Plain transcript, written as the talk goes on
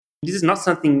This is not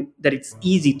something that it's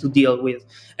easy to deal with,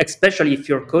 especially if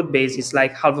your code base is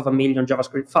like 500,000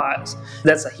 JavaScript files.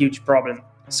 That's a huge problem.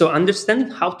 So understanding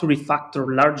how to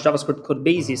refactor large JavaScript code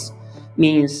bases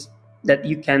means that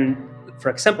you can,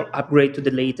 for example, upgrade to the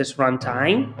latest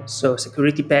runtime, so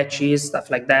security patches,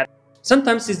 stuff like that.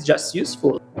 Sometimes it's just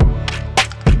useful.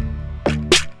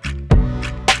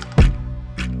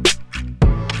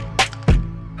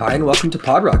 Hi, and welcome to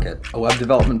PodRocket, a web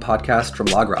development podcast from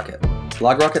LogRocket.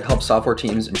 LogRocket helps software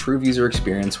teams improve user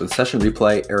experience with session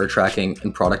replay, error tracking,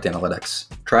 and product analytics.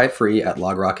 Try it free at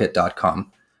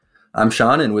logrocket.com. I'm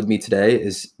Sean, and with me today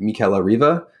is Michele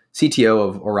Riva, CTO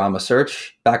of Orama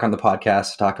Search, back on the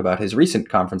podcast to talk about his recent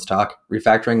conference talk,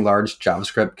 Refactoring Large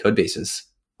JavaScript Codebases.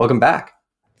 Welcome back.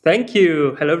 Thank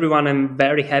you. Hello, everyone. I'm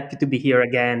very happy to be here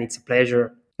again. It's a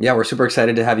pleasure. Yeah, we're super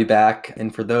excited to have you back.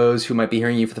 And for those who might be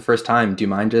hearing you for the first time, do you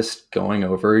mind just going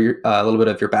over a little bit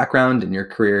of your background and your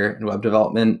career in web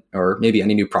development, or maybe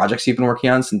any new projects you've been working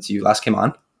on since you last came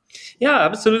on? Yeah,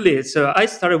 absolutely. So I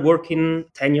started working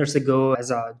 10 years ago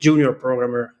as a junior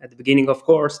programmer at the beginning, of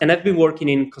course. And I've been working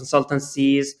in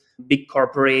consultancies, big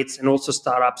corporates, and also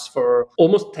startups for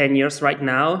almost 10 years right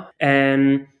now.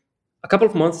 And a couple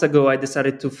of months ago, I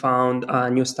decided to found a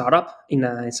new startup in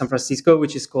San Francisco,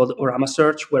 which is called Orama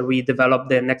Search, where we develop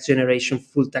the next generation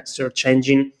full text search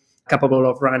engine capable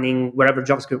of running wherever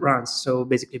JavaScript runs. So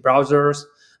basically browsers,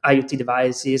 IoT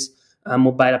devices,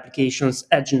 mobile applications,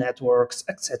 edge networks,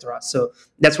 etc. So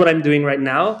that's what I'm doing right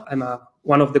now. I'm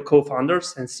one of the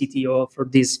co-founders and CTO for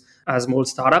this small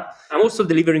startup. I'm also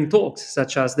delivering talks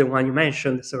such as the one you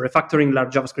mentioned, so refactoring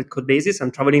large JavaScript code bases. I'm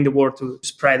traveling the world to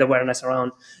spread awareness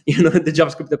around, the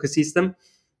JavaScript ecosystem.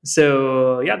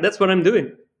 So yeah, that's what I'm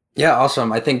doing. Yeah,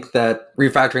 awesome. I think that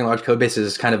refactoring large code bases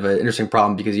is kind of an interesting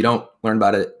problem because you don't learn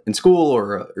about it in school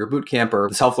or your boot camp or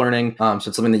self-learning. So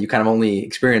it's something that you kind of only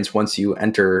experience once you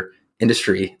enter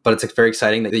industry. But it's very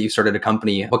exciting that you started a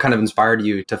company. What kind of inspired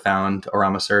you to found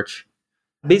Orama Search?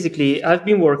 Basically, I've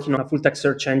been working on a full text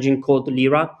search engine called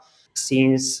Lyra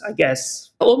since, I guess,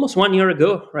 almost 1 year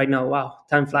ago right now. Wow,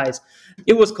 time flies.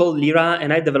 It was called Lyra,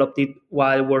 and I developed it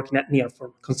while working at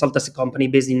Nearform, consultancy company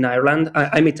based in Ireland.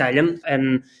 I'm Italian,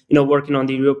 and working on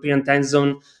the European time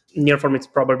zone. Nearform is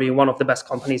probably one of the best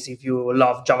companies if you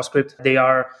love JavaScript. They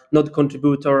are node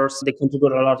contributors. They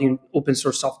contribute a lot in open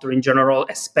source software in general,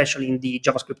 especially in the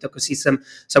JavaScript ecosystem.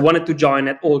 So I wanted to join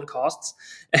at all costs,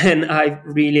 and I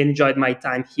really enjoyed my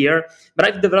time here. But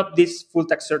I've developed this full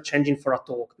text search engine for a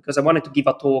talk because I wanted to give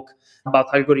a talk about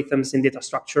algorithms and data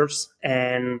structures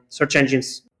and search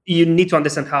engines. You need to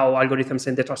understand how algorithms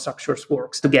and data structures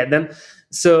works to get them.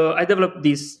 So I developed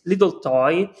this little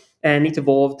toy and it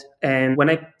evolved. And when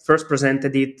I first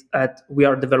presented it at We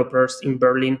Are Developers in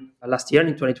Berlin last year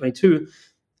in 2022,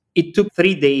 it took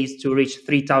 3 days to reach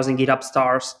 3,000 GitHub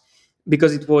stars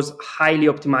because it was highly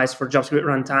optimized for JavaScript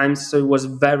runtimes. So it was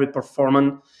very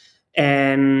performant.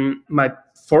 And my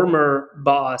former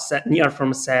boss at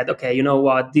Nearform said, okay, you know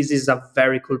what, this is a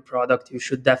very cool product. You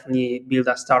should definitely build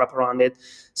a startup around it.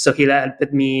 So he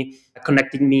helped me,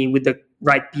 connecting me with the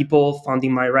right people,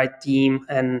 founding my right team,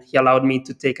 and he allowed me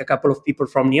to take a couple of people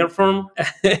from Nearform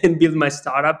and build my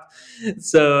startup.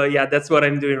 So yeah, that's what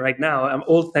I'm doing right now. I'm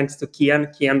all thanks to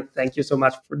Kian. Kian, thank you so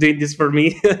much for doing this for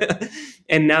me.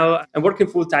 And now I'm working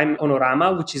full-time on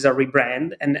Orama, which is a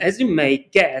rebrand. And as you may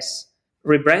guess,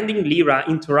 rebranding Lyra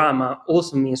into Orama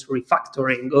also means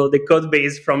refactoring all the code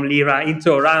base from Lyra into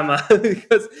Orama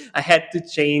because I had to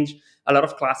change a lot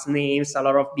of class names, a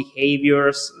lot of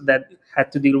behaviors that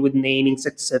had to deal with namings,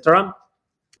 etc.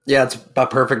 Yeah, it's a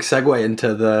perfect segue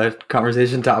into the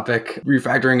conversation topic.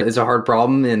 Refactoring is a hard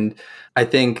problem, and I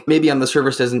think maybe on the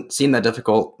surface doesn't seem that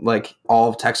difficult. Like all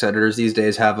of text editors these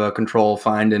days have a control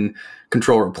find and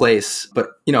control replace, but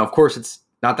of course it's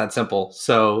not that simple.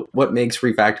 So what makes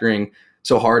refactoring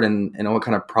so hard, and what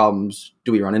kind of problems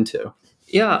do we run into?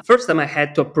 Yeah, first time I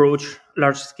had to approach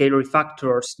large-scale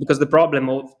refactors because the problem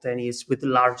often is with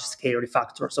large-scale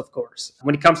refactors, of course.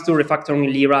 When it comes to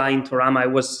refactoring Lyra into Orama,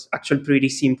 it was actually pretty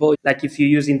simple. Like if you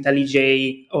use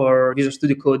IntelliJ or Visual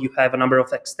Studio Code, you have a number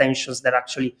of extensions that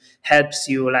actually helps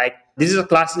you. Like, this is a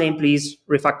class name, please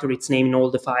refactor its name in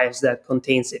all the files that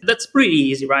contains it. That's pretty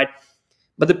easy, right?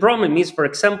 But the problem is, for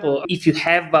example, if you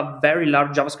have a very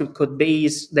large JavaScript code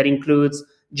base that includes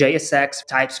JSX,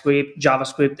 TypeScript,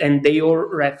 JavaScript, and they all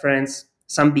reference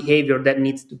some behavior that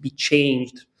needs to be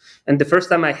changed. And the first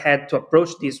time I had to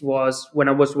approach this was when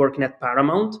I was working at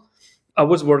Paramount. I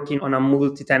was working on a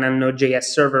multi-tenant Node.js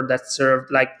server that served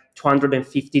like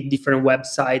 250 different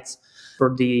websites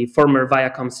for the former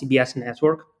Viacom CBS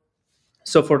network.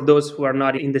 So for those who are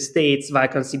not in the States,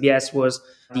 Viacom CBS was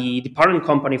the parent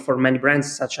company for many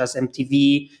brands such as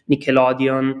MTV,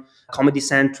 Nickelodeon, Comedy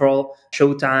Central,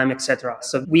 Showtime, etc.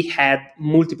 So we had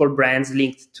multiple brands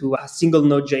linked to a single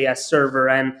Node.js server,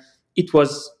 and it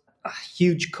was a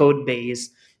huge code base.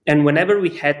 And whenever we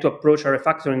had to approach our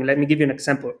refactoring, let me give you an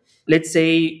example. Let's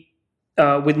say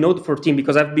with Node 14,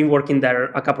 because I've been working there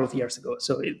a couple of years ago.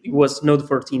 So it was Node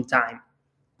 14 time.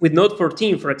 With Node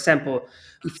 14, for example,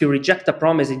 if you reject a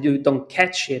promise and you don't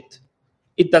catch it,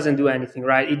 it doesn't do anything,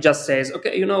 right? It just says,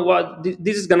 okay, you know what?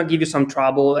 This is going to give you some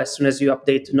trouble as soon as you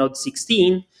update to Node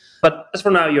 16. But as for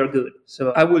now, you're good.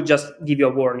 So I will just give you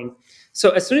a warning.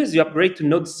 So as soon as you upgrade to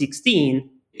Node 16,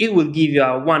 it will give you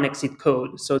a one exit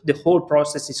code. So the whole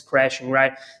process is crashing,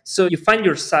 right? So you find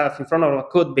yourself in front of a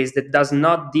code base that does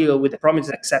not deal with the promise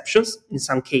exceptions in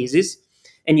some cases.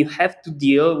 And you have to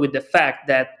deal with the fact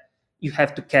that you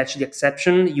have to catch the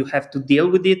exception, you have to deal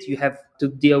with it, you have to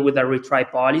deal with a retry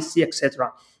policy,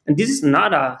 etc. And this is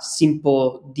not a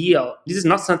simple deal. This is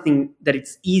not something that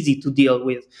it's easy to deal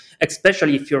with,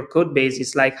 especially if your code base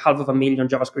is like 500,000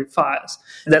 JavaScript files.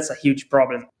 That's a huge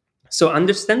problem. So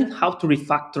understanding how to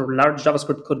refactor large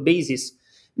JavaScript code bases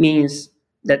means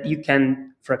that you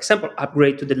can, for example,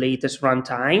 upgrade to the latest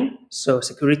runtime. So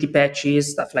security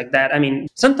patches, stuff like that. I mean,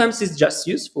 sometimes it's just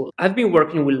useful. I've been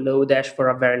working with Lodash for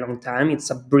a very long time. It's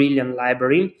a brilliant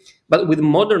library. But with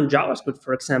modern JavaScript,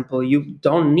 for example, you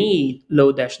don't need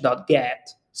Lodash.get.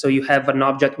 So you have an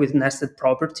object with nested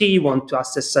property. You want to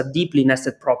access a deeply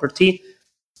nested property.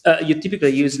 You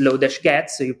typically use Lodash.get.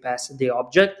 So you pass the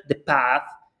object, the path,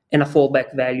 and a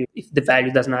fallback value if the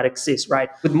value does not exist, right?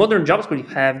 With modern JavaScript,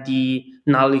 you have the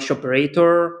nullish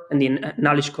operator and the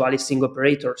nullish coalescing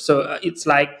operator. So it's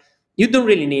like you don't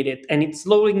really need it, and it's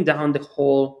slowing down the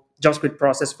whole JavaScript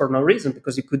process for no reason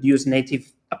because you could use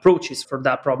native approaches for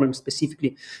that problem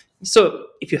specifically. So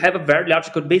if you have a very large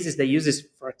code basis that uses,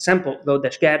 for example,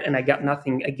 Lodash.get, and I got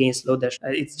nothing against Lodash,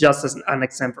 it's just as an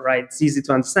example, right? It's easy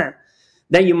to understand.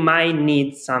 Then you might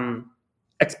need some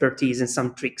expertise and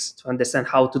some tricks to understand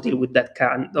how to deal with that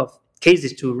kind of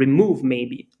cases to remove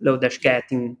maybe Lodash.get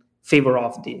in favor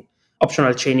of the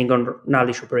optional chaining on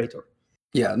nullish operator.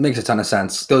 Yeah, it makes a ton of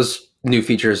sense. Those new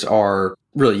features are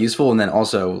really useful and then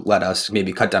also let us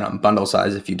maybe cut down on bundle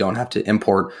size if you don't have to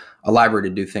import a library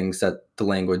to do things that the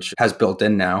language has built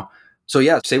in now. So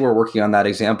yeah, say we're working on that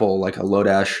example, like a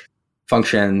Lodash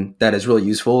function that is really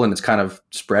useful and it's kind of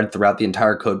spread throughout the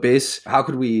entire code base. How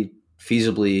could we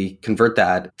feasibly convert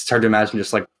that? It's hard to imagine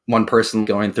just like one person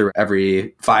going through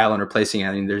every file and replacing it.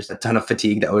 I mean, there's a ton of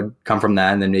fatigue that would come from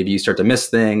that. And then maybe you start to miss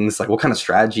things. Like what kind of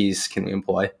strategies can we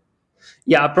employ?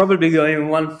 Yeah, probably going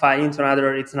one file into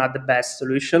another, it's not the best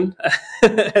solution.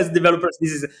 As developers,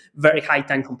 this is very high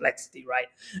time complexity, right?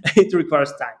 It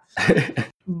requires time.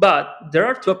 But there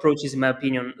are two approaches, in my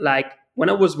opinion. Like when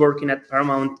I was working at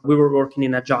Paramount, we were working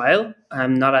in Agile.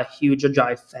 I'm not a huge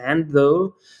Agile fan,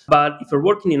 though. But if you're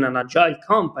working in an Agile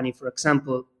company, for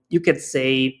example, you could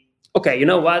say, okay, you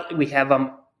know what? We have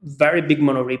a very big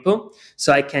monorepo,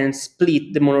 so I can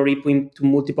split the monorepo into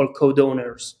multiple code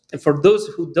owners. And for those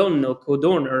who don't know, code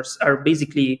owners are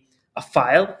basically a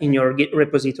file in your Git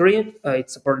repository.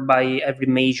 It's supported by every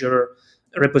major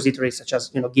repository, such as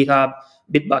GitHub,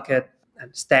 Bitbucket,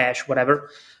 and Stash,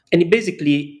 whatever. And it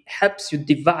basically helps you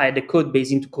divide the code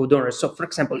base into code owners. So, for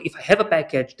example, if I have a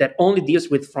package that only deals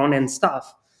with front end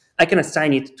stuff, I can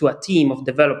assign it to a team of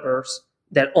developers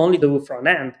that only do front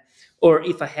end. Or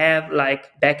if I have like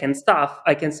backend stuff,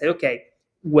 I can say, okay,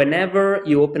 whenever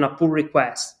you open a pull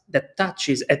request that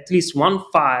touches at least one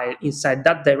file inside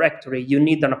that directory, you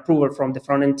need an approval from the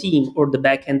front end team or the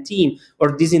backend team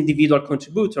or this individual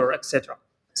contributor, etc.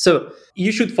 So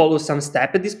you should follow some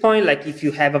step at this point. Like if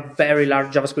you have a very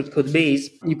large JavaScript code base,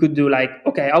 you could do like,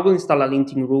 okay, I will install a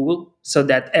linting rule so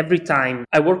that every time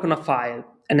I work on a file,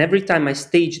 and every time I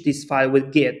stage this file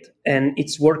with Git and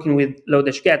it's working with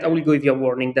Lodash.get, I will give you a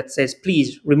warning that says,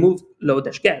 please remove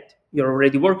Lodash.get. You're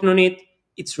already working on it.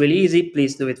 It's really easy.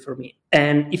 Please do it for me.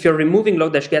 And if you're removing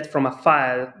Lodash.get from a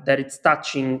file that it's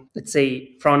touching, let's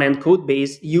say, front-end code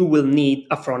base, you will need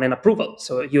a front-end approval.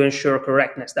 So you ensure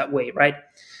correctness that way, right?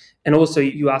 And also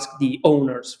you ask the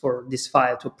owners for this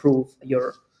file to approve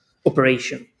your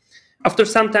operation. After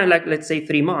some time, like let's say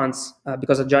 3 months,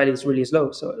 because Agile is really slow.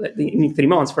 So in 3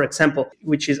 months, for example,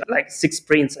 which is like 6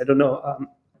 sprints,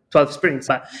 12 sprints.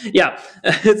 But yeah,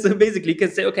 so basically you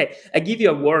can say, okay, I give you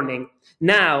a warning.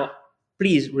 Now,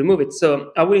 please remove it.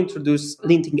 So I will introduce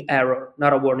linting error,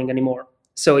 not a warning anymore.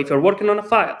 So if you're working on a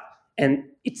file and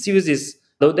it uses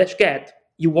Lodash.get,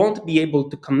 you won't be able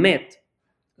to commit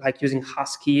like using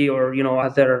Husky or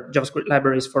other JavaScript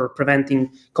libraries for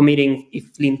preventing committing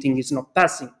if linting is not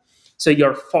passing. So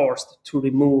you're forced to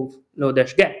remove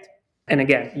load-get. And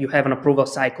again, you have an approval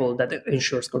cycle that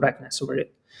ensures correctness over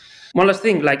it. One last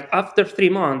thing, like after 3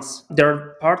 months, there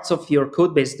are parts of your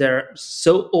code base that are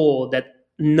so old that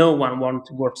no one wants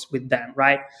to work with them,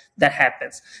 right? That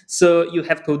happens. So you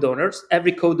have code owners.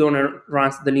 Every code owner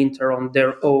runs the linter on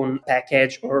their own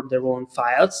package or their own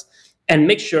files and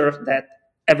make sure that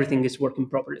everything is working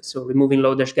properly. So removing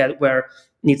load-get where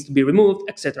needs to be removed,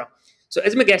 etc. So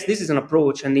as you may guess, this is an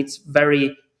approach and it's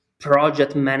very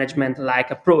project management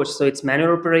like approach. So it's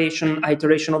manual operation,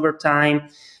 iteration over time.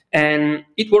 And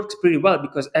it works pretty well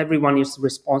because everyone is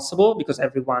responsible, because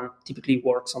everyone typically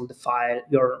works on the file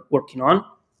you're working on.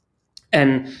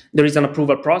 And there is an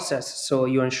approval process, so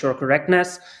you ensure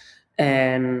correctness.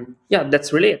 And yeah,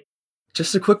 that's really it.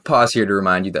 Just a quick pause here to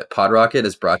remind you that PodRocket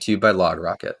is brought to you by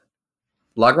LogRocket.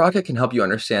 LogRocket can help you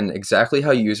understand exactly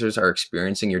how users are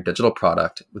experiencing your digital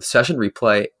product with session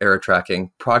replay, error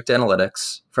tracking, product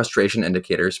analytics, frustration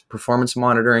indicators, performance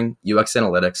monitoring, UX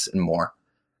analytics, and more.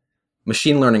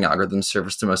 Machine learning algorithms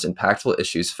surface the most impactful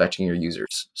issues affecting your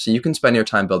users, so you can spend your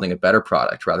time building a better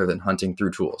product rather than hunting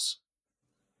through tools.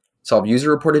 Solve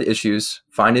user-reported issues,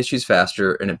 find issues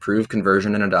faster, and improve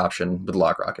conversion and adoption with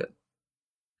LogRocket.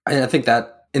 And I think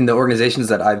that in the organizations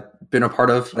that I've been a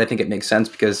part of, I think it makes sense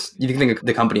because you can think of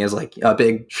the company as like a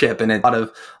big ship and a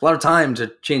lot of time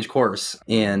to change course,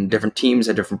 and different teams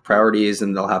have different priorities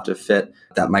and they'll have to fit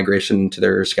that migration to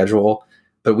their schedule.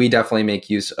 But we definitely make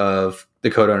use of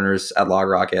the code owners at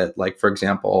LogRocket. Like, for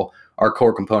example, our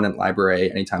core component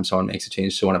library, anytime someone makes a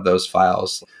change to one of those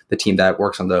files, the team that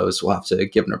works on those will have to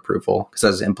give an approval because that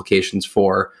has implications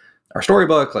for our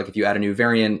storybook. Like if you add a new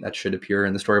variant, that should appear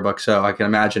in the storybook. So I can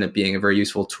imagine it being a very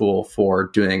useful tool for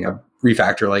doing a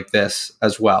refactor like this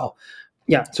as well.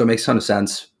 Yeah. So it makes a ton of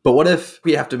sense. But what if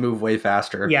we have to move way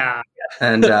faster? Yeah.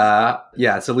 And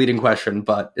it's a leading question,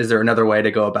 but is there another way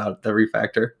to go about the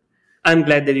refactor? I'm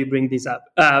glad that you bring this up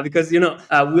because, we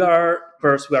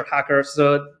are hackers.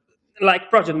 So like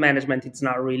project management, it's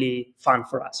not really fun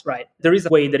for us, right? There is a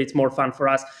way that it's more fun for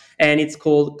us, and it's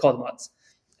called code mods.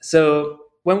 So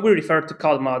when we refer to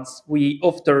code mods, we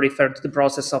often refer to the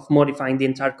process of modifying the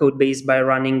entire code base by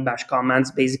running bash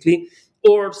commands, basically,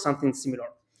 or something similar.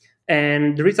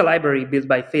 And there is a library built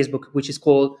by Facebook, which is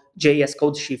called JS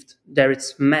CodeShift, that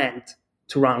it's meant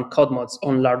to run code mods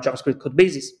on large JavaScript code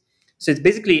bases. So it's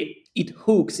basically, it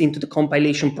hooks into the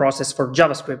compilation process for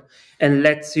JavaScript and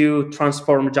lets you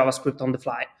transform JavaScript on the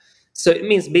fly. So it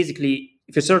means basically,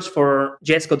 if you search for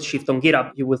JS CodeShift on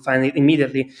GitHub, you will find it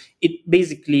immediately. It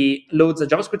basically loads a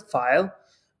JavaScript file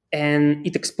and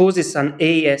it exposes an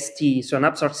AST, so an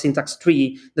abstract syntax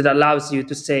tree that allows you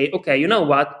to say, okay, you know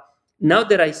what? Now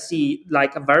that I see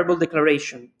like a variable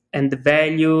declaration and the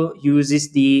value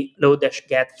uses the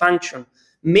load-get function,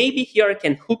 maybe here I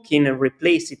can hook in and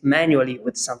replace it manually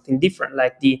with something different,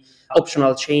 like the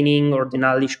optional chaining or the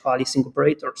nullish coalescing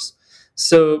operators.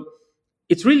 So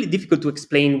it's really difficult to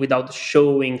explain without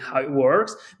showing how it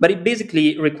works, but it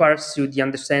basically requires you the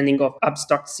understanding of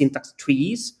abstract syntax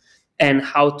trees and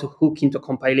how to hook into a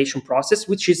compilation process,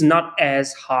 which is not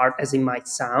as hard as it might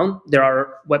sound. There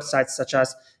are websites such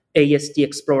as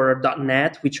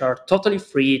astexplorer.net, which are totally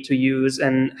free to use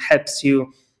and helps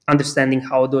you understanding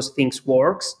how those things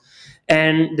works.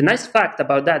 And the nice fact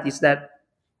about that is that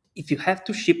if you have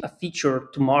to ship a feature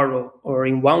tomorrow or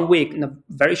in 1 week, in a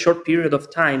very short period of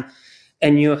time,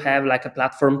 and you have like a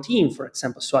platform team, for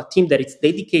example, so a team that is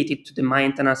dedicated to the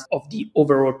maintenance of the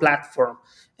overall platform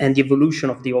and the evolution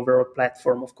of the overall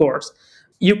platform, of course,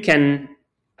 you can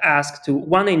ask to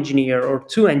one engineer or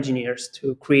two engineers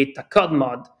to create a code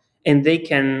mod, and they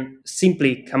can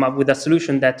simply come up with a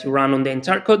solution that you run on the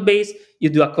entire code base. You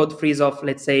do a code freeze of,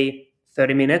 let's say,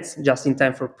 30 minutes, just in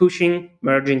time for pushing,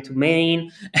 merging to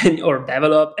main, or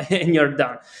develop, and you're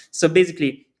done. So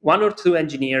basically, 1 or 2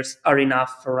 engineers are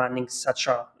enough for running such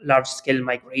a large-scale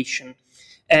migration.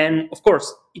 And of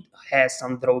course, it has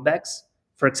some drawbacks.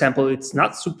 For example, it's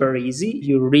not super easy.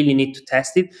 You really need to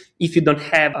test it. If you don't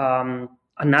have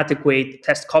an adequate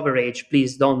test coverage,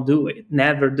 please don't do it.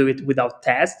 Never do it without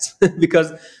tests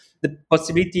because the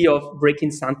possibility of breaking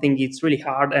something is really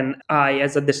hard. And I,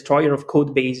 as a destroyer of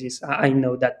code bases, I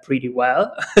know that pretty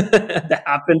well. That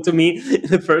happened to me in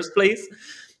the first place.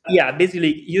 Yeah,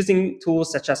 basically using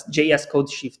tools such as JS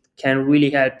CodeShift can really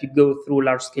help you go through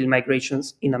large-scale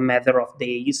migrations in a matter of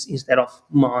days instead of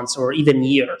months or even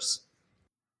years.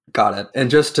 Got it.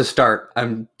 And just to start,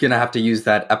 I'm going to have to use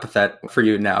that epithet for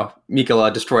you now.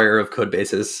 Michele, destroyer of code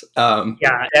bases.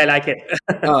 Yeah, I like it.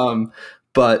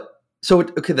 But So,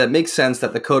 okay, that makes sense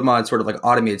that the code mod sort of like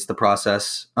automates the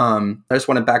process. I just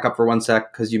want to back up for one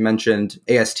sec because you mentioned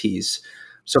ASTs.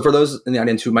 So for those in the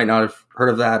audience who might not have heard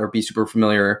of that or be super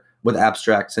familiar with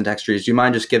abstract syntax trees, do you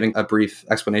mind just giving a brief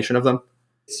explanation of them?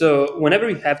 So whenever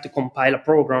you have to compile a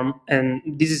program, and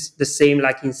this is the same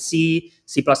like in C,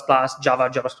 C++, Java,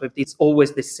 JavaScript, it's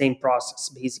always the same process,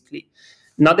 basically.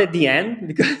 Not at the end,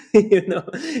 because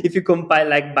if you compile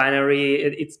like binary,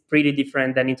 it's pretty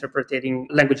different than interpreting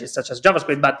languages such as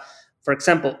JavaScript. But for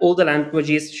example, all the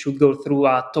languages should go through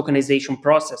a tokenization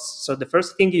process. So the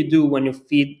first thing you do when you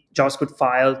feed JavaScript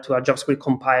file to a JavaScript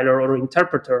compiler or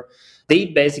interpreter, they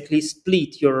basically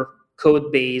split your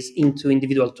code base into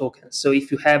individual tokens. So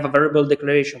if you have a variable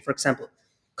declaration, for example,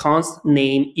 const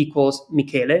name equals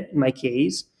Michele, in my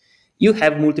case, you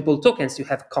have multiple tokens. You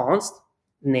have const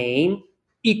name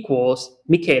equals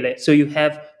Michele. So you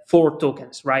have 4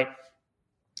 tokens, right?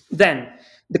 Then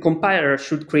the compiler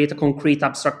should create a concrete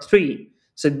abstract tree.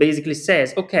 So it basically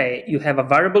says, okay, you have a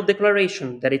variable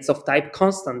declaration that it's of type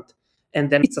constant, and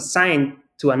then it's assigned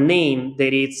to a name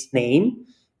that is name,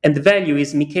 and the value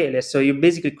is Michele. So you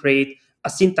basically create a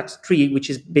syntax tree, which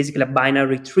is basically a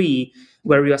binary tree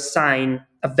where you assign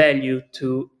a value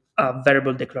to a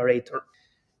variable declarator.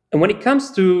 And when it comes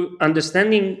to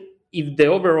understanding if the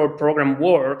overall program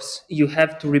works, you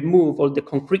have to remove all the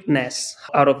concreteness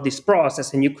out of this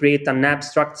process and you create an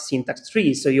abstract syntax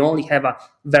tree. So you only have a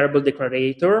variable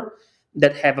declarator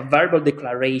that have a variable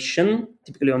declaration,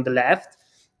 typically on the left,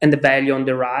 and the value on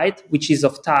the right, which is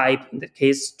of type, in the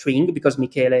case, string, because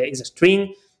Michele is a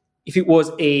string. If it was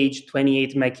age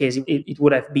 28, in my case, it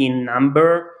would have been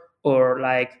number, or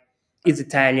like it's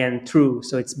Italian, true,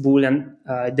 so it's Boolean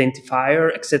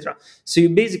identifier, etc. So you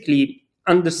basically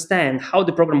understand how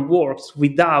the program works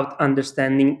without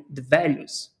understanding the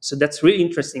values. So that's really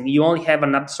interesting. You only have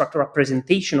an abstract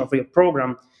representation of your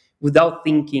program without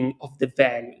thinking of the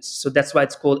values. So that's why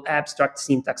it's called abstract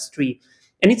syntax tree.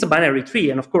 And it's a binary tree.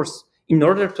 And of course, in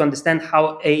order to understand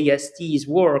how ASTs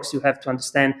works, you have to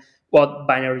understand what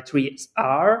binary trees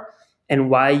are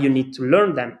and why you need to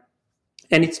learn them.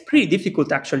 And it's pretty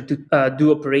difficult actually to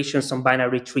do operations on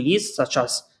binary trees, such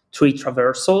as tree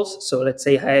traversals. So let's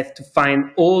say I have to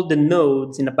find all the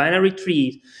nodes in a binary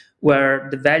tree where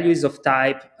the value is of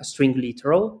type a string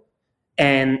literal.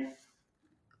 And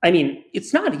I mean,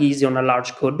 it's not easy on a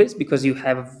large code base because you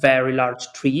have a very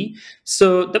large tree.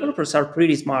 So developers are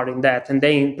pretty smart in that, and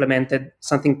they implemented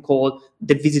something called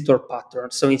the visitor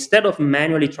pattern. So instead of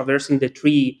manually traversing the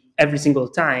tree every single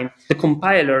time, the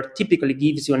compiler typically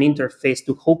gives you an interface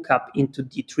to hook up into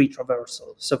the tree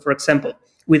traversal. So for example,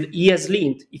 with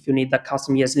ESLint, if you need a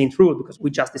custom ESLint rule, because we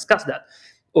just discussed that,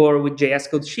 or with JS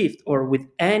Code Shift, or with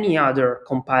any other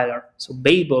compiler, so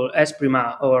Babel,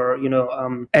 Esprima, or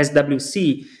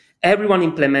SWC, everyone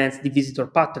implements the visitor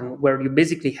pattern where you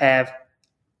basically have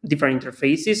different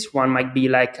interfaces. One might be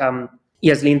like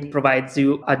ESLint provides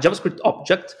you a JavaScript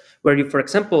object where you, for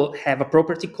example, have a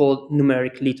property called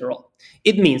numeric literal.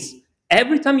 It means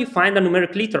every time you find a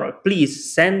numeric literal,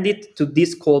 please send it to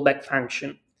this callback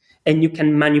function, and you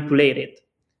can manipulate it.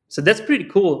 So that's pretty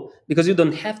cool because you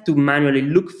don't have to manually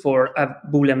look for a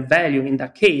Boolean value in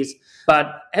that case.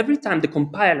 But every time the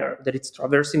compiler that it's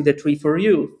traversing the tree for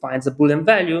you finds a Boolean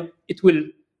value, it will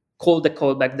call the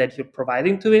callback that you're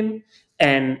providing to him.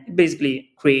 And it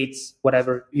basically creates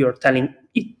whatever you're telling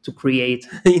it to create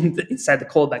inside the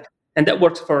callback. And that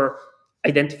works for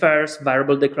identifiers,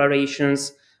 variable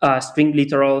declarations, string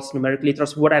literals, numeric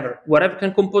literals, whatever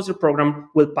can compose your program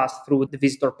will pass through the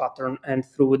visitor pattern and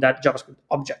through that JavaScript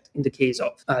object in the case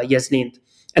of ESLint.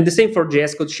 And the same for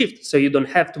JS Code Shift. So you don't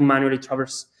have to manually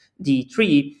traverse the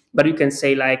tree, but you can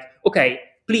say like, okay,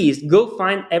 please go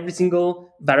find every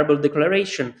single variable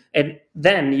declaration. And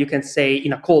then you can say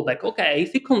in a callback, okay,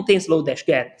 if it contains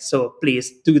low-get, so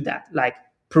please do that. Like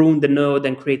prune the node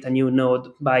and create a new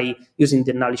node by using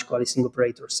the nullish coalescing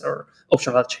operators or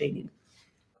optional chaining.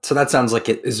 So that sounds like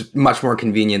it is much more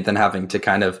convenient than having to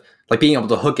kind of like being able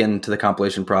to hook into the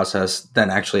compilation process than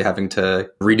actually having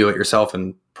to redo it yourself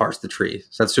and parse the tree.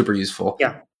 So that's super useful.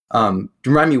 Yeah.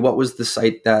 Remind me, what was the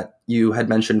site that you had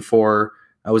mentioned for,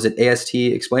 was it AST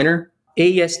Explainer?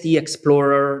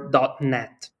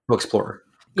 ASTExplorer.net. Oh, Explorer.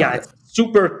 Yeah, it's a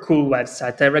super cool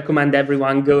website. I recommend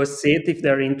everyone go see it if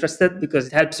they're interested because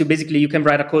it helps you. Basically, you can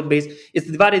write a code base. It's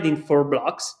divided in 4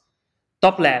 blocks.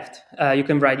 Top left, you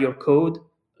can write your code.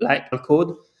 Like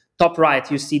code. Top right,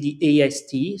 you see the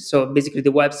AST. So basically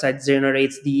the website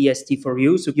generates the AST for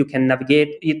you so you can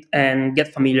navigate it and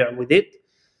get familiar with it.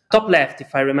 Top left,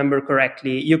 if I remember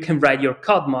correctly, you can write your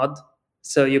code mod.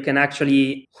 So you can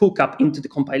actually hook up into the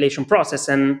compilation process.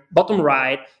 And bottom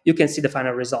right, you can see the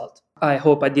final result. I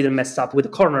hope I didn't mess up with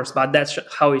the corners, but that's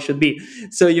how it should be.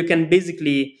 So you can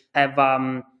basically have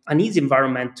an easy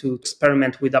environment to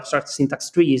experiment with abstract syntax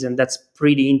trees, and that's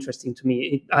pretty interesting to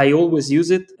me. I always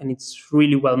use it, and it's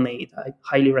really well made. I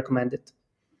highly recommend it.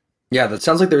 Yeah, that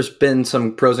sounds like there's been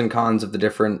some pros and cons of the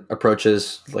different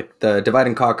approaches. Like the divide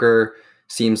and conquer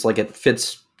seems like it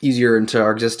fits easier into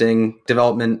our existing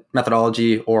development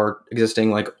methodology or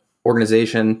existing like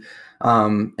organization.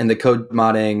 And the code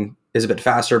modding is a bit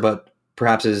faster, but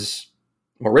perhaps is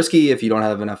more risky if you don't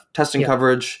have enough testing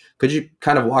coverage. Could you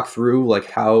kind of walk through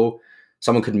like how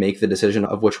someone could make the decision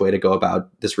of which way to go about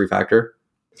this refactor?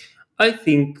 I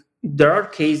think there are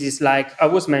cases like I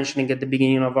was mentioning at the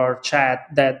beginning of our chat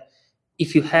that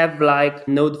if you have like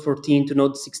Node 14 to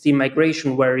Node 16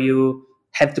 migration where you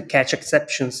have to catch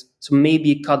exceptions, so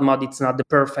maybe CodeMod it's not the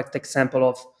perfect example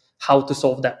of how to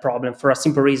solve that problem for a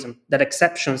simple reason that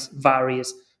exceptions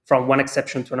varies from one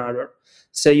exception to another.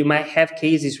 So you might have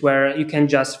cases where you can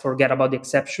just forget about the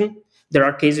exception. There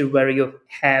are cases where you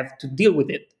have to deal with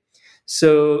it.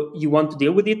 So you want to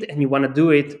deal with it and you want to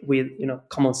do it with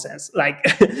common sense. Like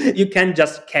you can't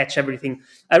just catch everything.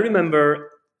 I remember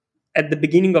at the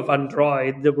beginning of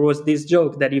Android, there was this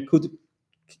joke that you could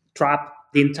trap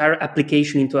the entire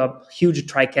application into a huge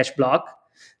try-catch block.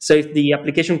 So if the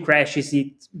application crashes,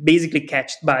 it's basically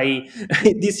catched by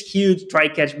this huge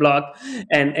try-catch block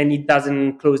and it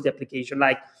doesn't close the application.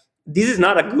 Like this is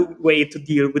not a good way to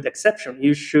deal with exception.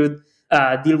 You should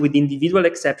deal with individual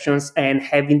exceptions and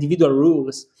have individual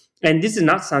rules. And this is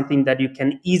not something that you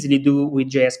can easily do with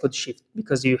JS Code Shift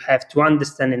because you have to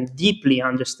understand and deeply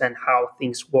understand how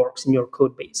things works in your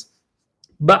code base.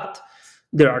 But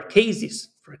there are cases,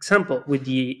 for example, with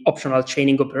the optional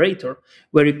chaining operator,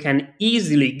 where you can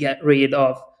easily get rid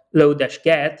of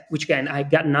load-get, which again, I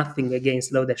got nothing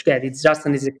against load-get. It's just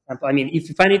an example. I mean, if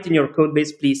you find it in your code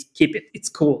base, please keep it. It's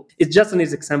cool. It's just an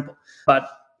example. But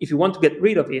if you want to get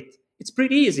rid of it, it's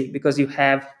pretty easy because you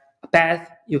have a path,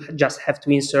 you just have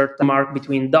to insert a mark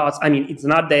between dots. I mean, it's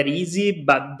not that easy,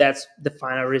 but that's the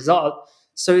final result.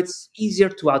 So it's easier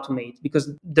to automate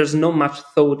because there's no much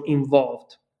thought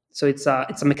involved. So it's a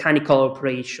mechanical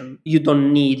operation. You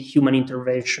don't need human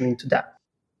intervention into that.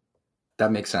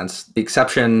 That makes sense. The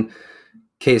exception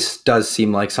case does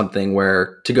seem like something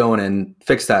where to go in and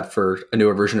fix that for a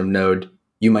newer version of Node,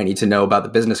 you might need to know about the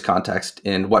business context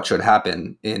and what should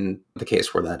happen in the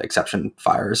case where that exception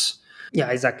fires. Yeah,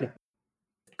 exactly.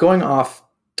 Going off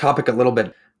topic a little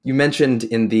bit, you mentioned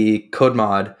in the code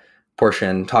mod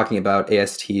portion talking about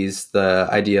ASTs, the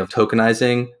idea of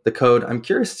tokenizing the code. I'm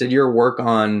curious, did your work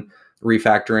on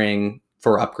refactoring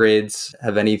for upgrades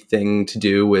have anything to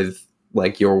do with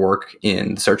like your work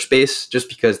in the search space? Just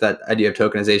because that idea of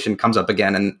tokenization comes up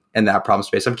again in that problem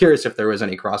space. I'm curious if there was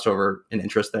any crossover in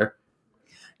interest there.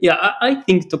 Yeah, I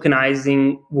think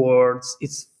tokenizing words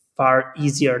is far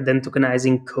easier than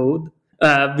tokenizing code.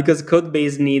 Because code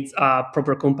base needs a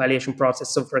proper compilation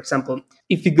process. So, for example,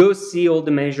 if you go see all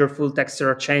the major full text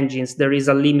search engines, there is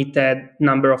a limited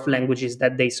number of languages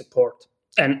that they support,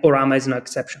 and Orama is no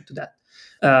exception to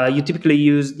that. You typically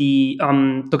use the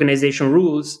tokenization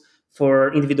rules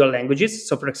for individual languages.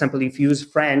 So, for example, if you use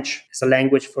French as a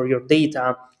language for your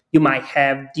data, you might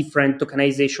have different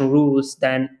tokenization rules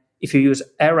than if you use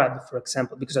Arab, for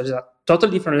example, because there's a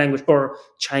totally different language, or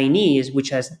Chinese, which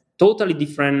has totally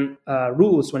different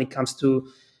rules when it comes to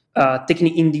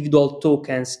taking individual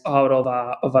tokens out of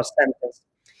a sentence.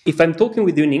 If I'm talking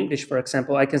with you in English, for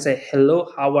example, I can say,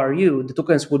 hello, how are you? The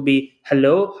tokens would be,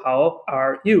 hello, how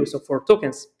are you? So 4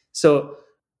 tokens. So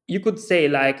you could say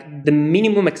like the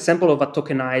minimum example of a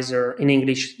tokenizer in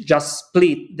English, just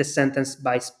split the sentence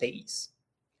by space.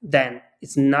 Then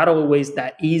it's not always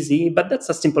that easy, but that's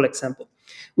a simple example.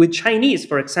 With Chinese,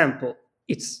 for example,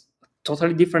 it's a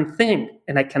totally different thing.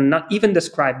 And I cannot even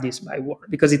describe this by word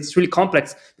because it's really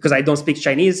complex because I don't speak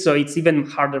Chinese. So it's even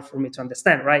harder for me to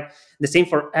understand, right? The same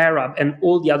for Arab and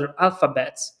all the other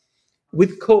alphabets.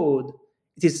 With code,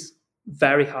 it is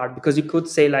very hard because you could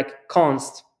say like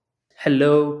const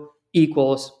hello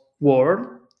equals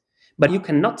word, but you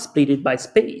cannot split it by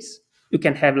space. You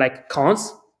can have like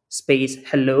const space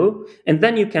hello, and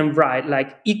then you can write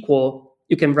like equal,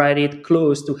 you can write it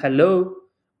close to hello,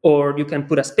 or you can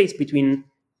put a space between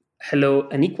hello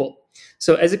and equal.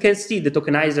 So as you can see, the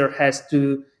tokenizer has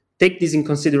to take this in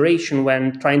consideration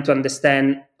when trying to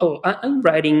understand, oh, I'm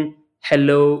writing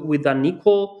hello with an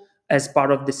equal as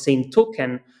part of the same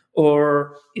token,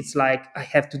 or it's like I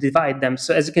have to divide them.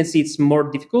 So as you can see, it's more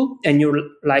difficult, and you're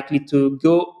likely to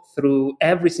go through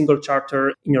every single character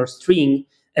in your string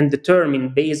and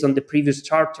determine based on the previous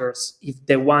charters if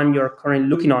the one you're currently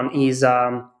looking on is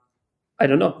a I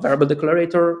don't know, variable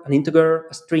declarator, an integer,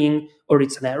 a string, or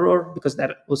it's an error, because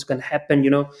that was going to happen,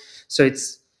 So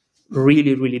it's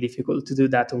really, really difficult to do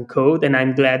that on code. And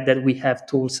I'm glad that we have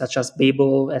tools such as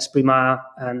Babel, Esprima,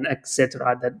 and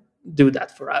etc. that do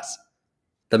that for us.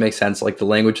 That makes sense. Like the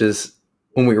languages,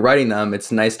 when we were writing them,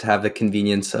 it's nice to have the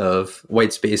convenience of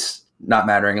white space not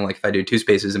mattering. Like if I do 2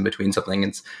 spaces in between something,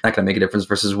 it's not going to make a difference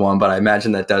versus 1. But I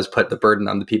imagine that does put the burden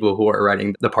on the people who are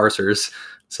writing the parsers.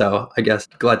 So I guess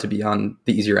glad to be on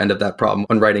the easier end of that problem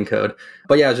when writing code.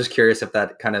 But yeah, I was just curious if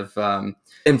that kind of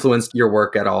influenced your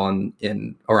work at all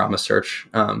in Orama Search.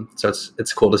 So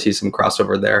it's cool to see some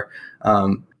crossover there.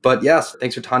 But yes,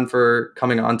 thanks a ton for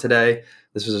coming on today.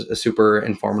 This was a super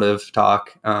informative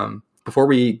talk. Before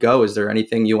we go, is there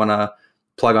anything you want to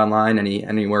plug online,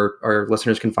 anywhere our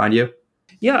listeners can find you?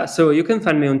 Yeah, so you can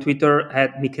find me on Twitter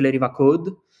at Michele Riva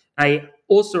Code. I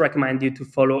also recommend you to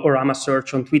follow Orama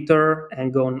Search on Twitter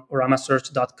and go on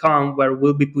oramasearch.com, where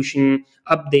we'll be pushing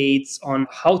updates on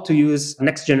how to use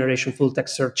next generation full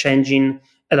text search engine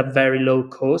at a very low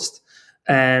cost.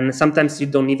 And sometimes you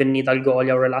don't even need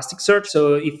Algolia or Elasticsearch.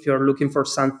 So if you're looking for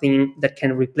something that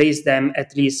can replace them,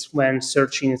 at least when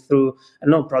searching through,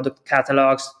 product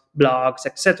catalogs, blogs,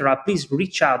 etc., please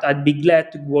reach out. I'd be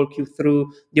glad to walk you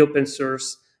through the open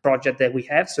source project that we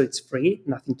have. So it's free,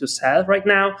 nothing to sell right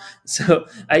now. So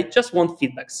I just want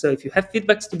feedback. So if you have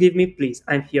feedbacks to give me, please,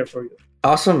 I'm here for you.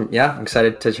 Awesome. Yeah, I'm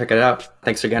excited to check it out.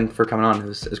 Thanks again for coming on. It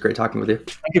was great talking with you.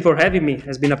 Thank you for having me.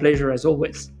 It's been a pleasure as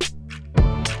always.